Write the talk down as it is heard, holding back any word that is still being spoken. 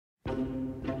How's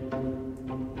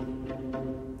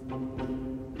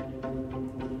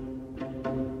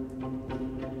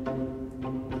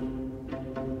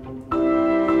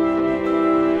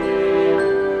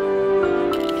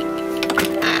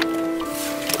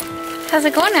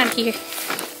it going out here?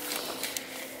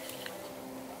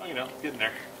 Oh, you know, getting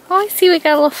there. Oh, I see we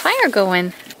got a little fire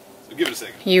going. So give it a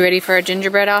second. You ready for a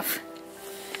gingerbread off?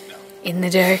 No. In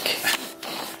the dark.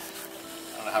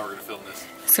 I don't know how we're gonna film this.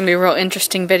 It's gonna be a real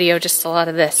interesting video, just a lot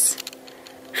of this.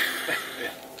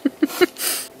 Yeah.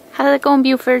 How's it going,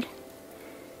 Buford?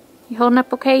 You holding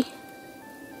up okay? Do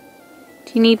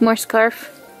you need more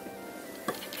scarf?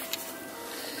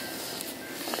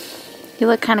 You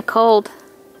look kind of cold.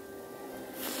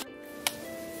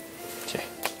 Okay.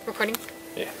 Recording?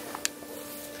 Yeah.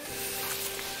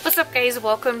 What's up, guys?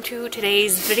 Welcome to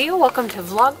today's video. Welcome to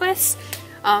Vlogmas.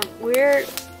 We're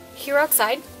here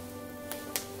outside.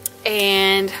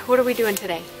 And what are we doing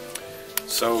today?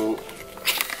 So,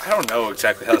 I don't know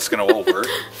exactly how this is going to all work.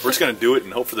 We're just going to do it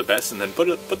and hope for the best and then put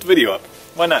the video up.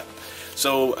 Why not?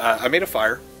 So, I made a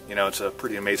fire. You know, it's a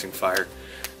pretty amazing fire.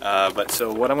 But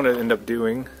so what I'm going to end up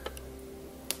doing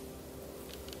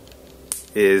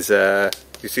is,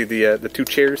 you see the two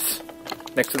chairs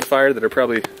next to the fire that are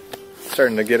probably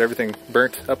starting to get everything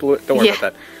burnt up a little? Don't worry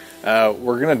about that.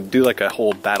 We're going to do like a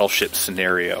whole battleship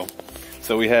scenario.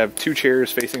 So we have two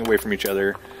chairs facing away from each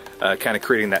other, kind of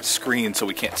creating that screen so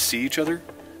we can't see each other.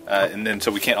 And then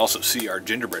so we can't also see our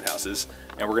gingerbread houses.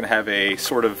 And we're going to have a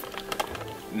sort of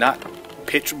not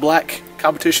pitch black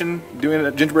competition doing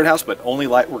a gingerbread house, but only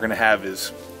light we're going to have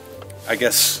is, I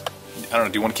guess, I don't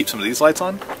know, do you want to keep some of these lights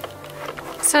on?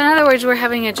 So in other words, we're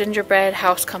having a gingerbread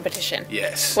house competition.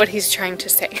 Yes. What he's trying to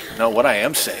say. No, what I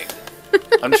am saying.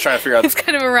 I'm just trying to figure out. It's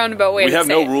kind of a roundabout way to say it.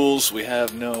 We have no rules. We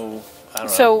have no, I don't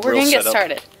know. So we're going to get setup.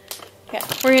 started. Yeah.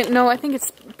 We're gonna, no, I think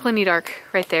it's plenty dark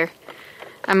right there.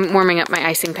 I'm warming up my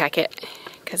icing packet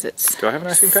because it's Do I have an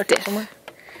icing packet somewhere?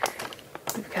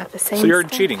 We've got the same So you're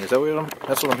stuff. cheating. Is that what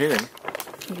that's what I'm hearing?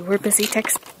 You were busy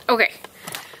texting. Okay.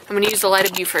 I'm going to use the light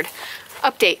of Buford.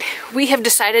 Update. We have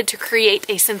decided to create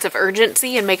a sense of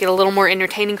urgency and make it a little more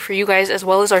entertaining for you guys as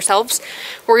well as ourselves.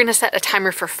 We're going to set a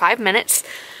timer for 5 minutes.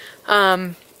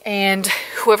 And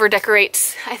whoever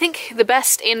decorates, I think, the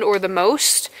best and or the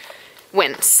most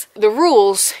wins. The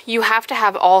rules, you have to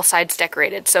have all sides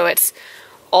decorated. So it's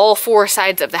all 4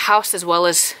 sides of the house as well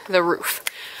as the roof.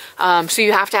 So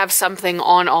you have to have something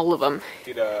on all of them.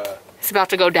 It's about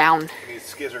to go down.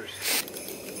 These skizzers.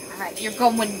 Alright, you're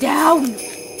going down.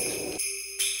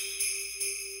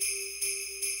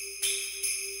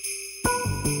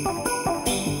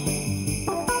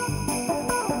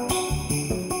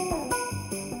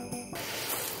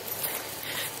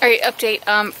 Alright, update.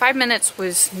 5 minutes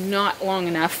was not long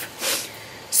enough.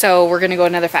 So we're gonna go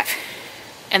another 5.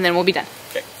 And then we'll be done.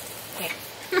 Okay.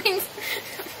 Okay.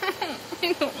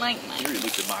 I don't like mine. You already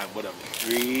looked at mine. Whatever.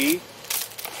 3,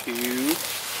 2,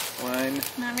 1.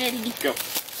 Not ready. Go. I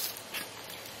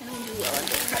don't do well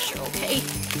under pressure, okay?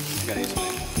 You gotta use it.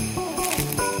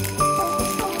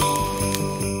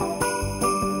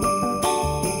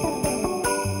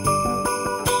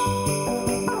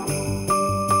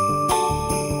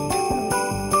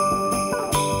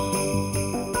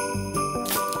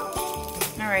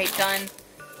 Alright, done.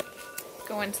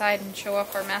 Go inside and show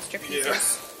off our masterpieces. Yeah.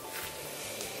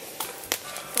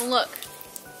 Don't look.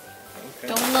 Okay.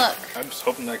 Don't look. I'm just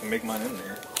hoping I can make mine in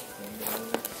there.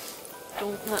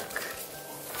 Don't look.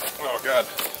 Oh, God.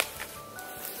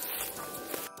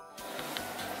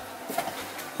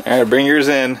 Alright, bring yours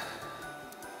in.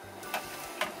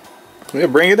 Yeah,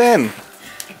 bring it in.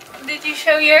 Did you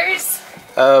show yours?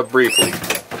 Briefly.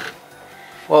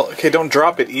 Well, okay, don't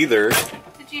drop it either.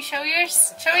 Did you show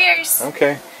yours? Show yours.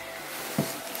 Okay.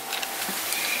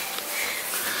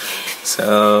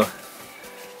 So,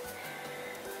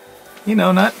 you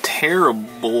know, not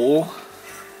terrible.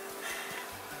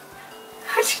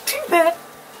 How'd you do that?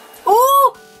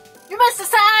 Ooh! You missed the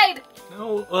side!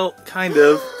 No, well, kind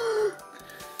of.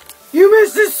 You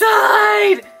missed the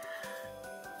side!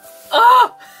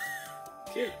 Oh!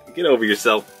 Get over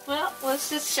yourself. Well, let's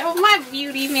just show my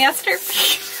beauty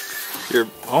masterpiece.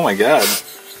 Oh my God.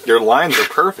 Your lines are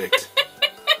perfect.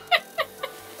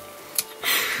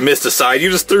 Missed a side.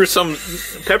 You just threw some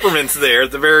peppermints there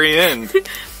at the very end.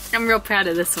 I'm real proud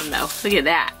of this one though. Look at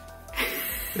that.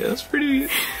 Yeah, that's pretty...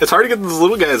 It's hard to get those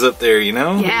little guys up there, you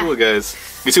know? Yeah. Little guys.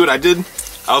 You see what I did?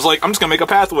 I was like, I'm just gonna make a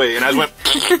pathway, and I just went...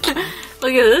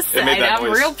 Look at this It made side. that I'm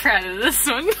noise. real proud of this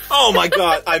one. Oh my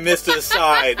God, I missed a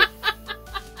side.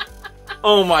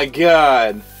 Oh my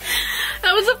God.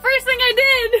 That was the first thing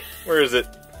I did. Where is it?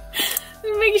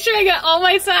 Making sure I got all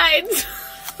my sides.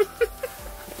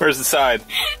 Where's the side?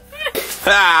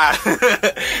 Ah!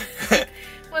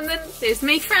 Well, then there's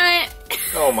my front.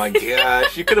 Oh my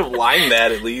gosh, you could have lined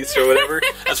that at least or whatever.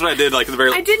 That's what I did, like at the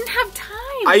very. I didn't have time.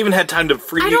 I even had time to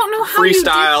I don't know how you did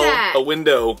freestyle that. a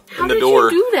window How in the did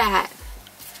door. you do that?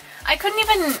 I couldn't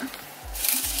even.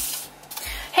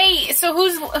 Hey, so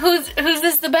who's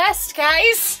this the best,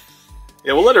 guys?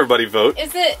 Yeah, we'll let everybody vote.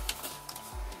 Is it?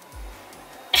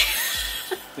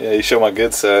 Yeah, you show my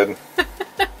good side.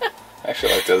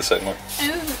 Actually, I like the other side more. I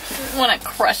just want to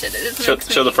crush it. It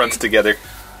Show the fronts together.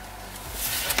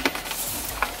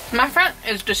 My front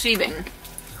is deceiving.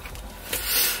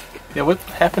 Yeah, what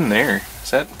happened there? Is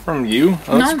that from you?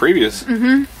 Oh, No. that's previous.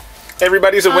 Mm-hmm.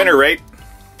 Everybody's a winner, right?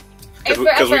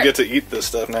 Because we get to eat this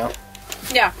stuff now.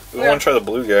 Yeah. We want to try the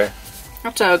blue guy.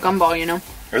 That's a gumball, you know.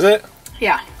 Is it?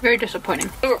 Yeah, very disappointing.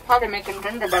 We were probably making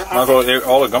gingerbread. I'll go eat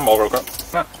all the gumball real quick.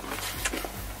 No.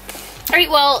 Alright,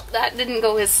 well, that didn't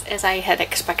go as I had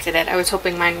expected it. I was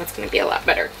hoping mine was going to be a lot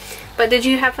better. But did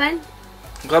you have fun?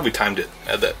 I'm glad we timed it.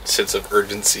 I had that sense of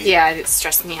urgency. Yeah, it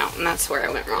stressed me out, and that's where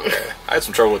I went wrong. Yeah. I had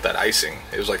some trouble with that icing.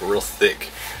 It was like real thick.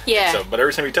 Yeah. So, but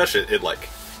every time you touched it, it like,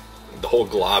 the whole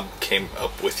glob came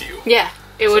up with you. Yeah,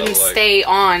 it wouldn't like, stay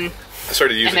on. I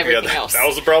started using And everything that, else. that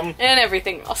was the problem. And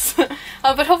everything else.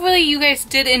 But hopefully you guys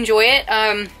did enjoy it.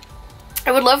 I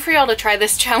would love for y'all to try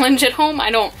this challenge at home.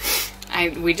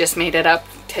 We just made it up.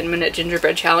 10-minute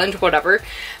gingerbread challenge, whatever.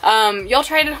 Y'all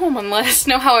try it at home and let us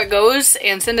know how it goes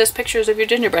and send us pictures of your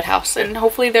gingerbread house, and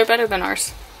hopefully they're better than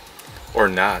ours. Or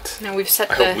not. Now we've set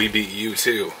I hope we beat you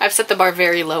too. I've set the bar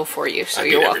very low for you, so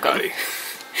you're welcome. Everybody.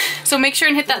 So make sure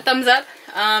and hit that thumbs up.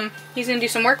 He's gonna do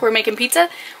some work. We're making pizza.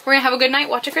 We're gonna have a good night,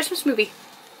 watch a Christmas movie.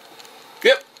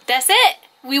 Yep. That's it.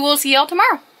 We will see y'all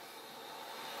tomorrow.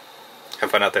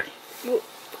 Have fun out there.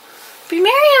 Be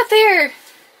merry out there.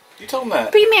 You told him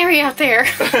that. Be merry out there.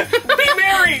 Be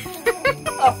merry!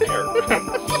 Out there.